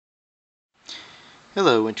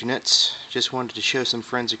Hello internets, just wanted to show some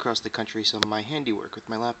friends across the country some of my handiwork with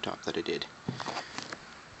my laptop that I did.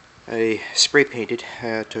 I spray painted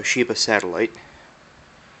a Toshiba satellite,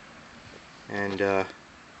 and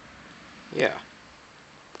yeah,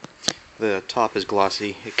 the top is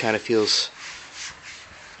glossy. It kind of feels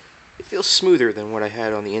smoother than what I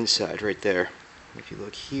had on the inside right there. If you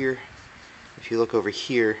look here, if you look over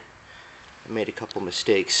here, I made a couple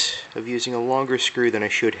mistakes of using a longer screw than I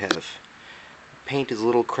should have. Paint is a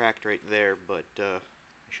little cracked right there, but I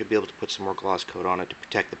should be able to put some more gloss coat on it to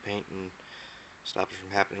protect the paint and stop it from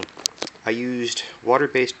happening. I used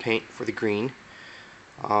water-based paint for the green.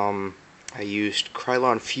 I used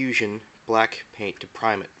Krylon Fusion black paint to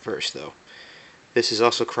prime it first, though. This is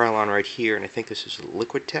also Krylon right here, and I think this is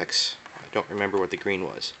Liquitex. I don't remember what the green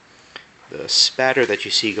was. The spatter that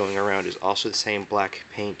you see going around is also the same black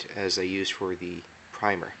paint as I used for the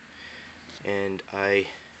primer. And I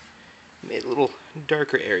made little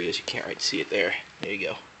darker areas. You can't quite see it there. There you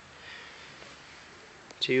go.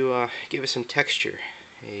 To give it some texture,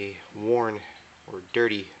 a worn or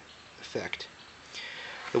dirty effect.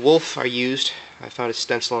 The wolf I used, I found a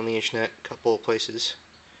stencil on the internet, a couple of places.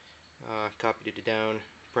 Copied it down,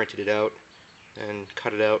 printed it out, and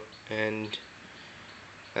cut it out, and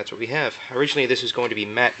that's what we have. Originally this was going to be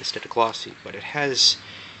matte instead of glossy, but it has,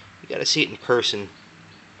 you gotta see it in person,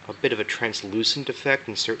 a bit of a translucent effect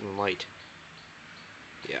in certain light.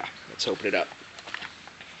 Yeah, let's open it up.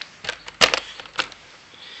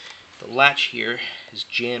 The latch here is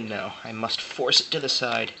jammed now. I must force it to the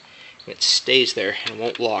side, and it stays there and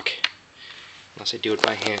won't lock unless I do it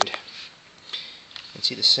by hand. You can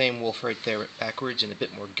see the same wolf right there, backwards and a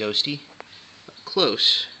bit more ghosty. Up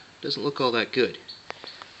close, doesn't look all that good.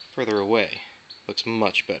 Further away, looks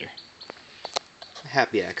much better. A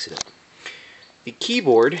happy accident. The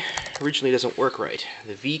keyboard originally doesn't work right.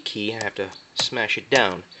 The V key, I have to smash it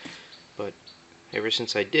down. But ever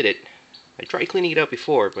since I did it, I tried cleaning it out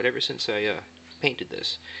before, but ever since I painted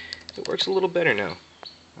this, it works a little better now.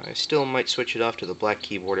 I still might switch it off to the black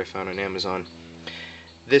keyboard I found on Amazon.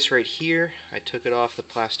 This right here, I took it off the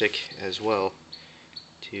plastic as well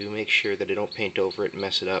to make sure that I don't paint over it and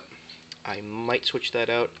mess it up. I might switch that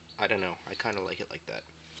out. I don't know. I kind of like it like that.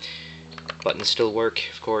 Buttons still work,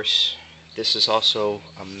 of course. This is also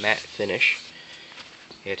a matte finish.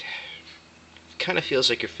 It kind of feels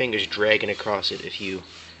like your finger's dragging across it if you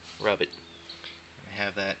rub it. I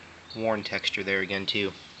have that worn texture there again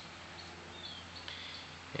too.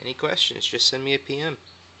 Any questions, just send me a PM.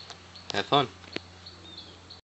 Have fun.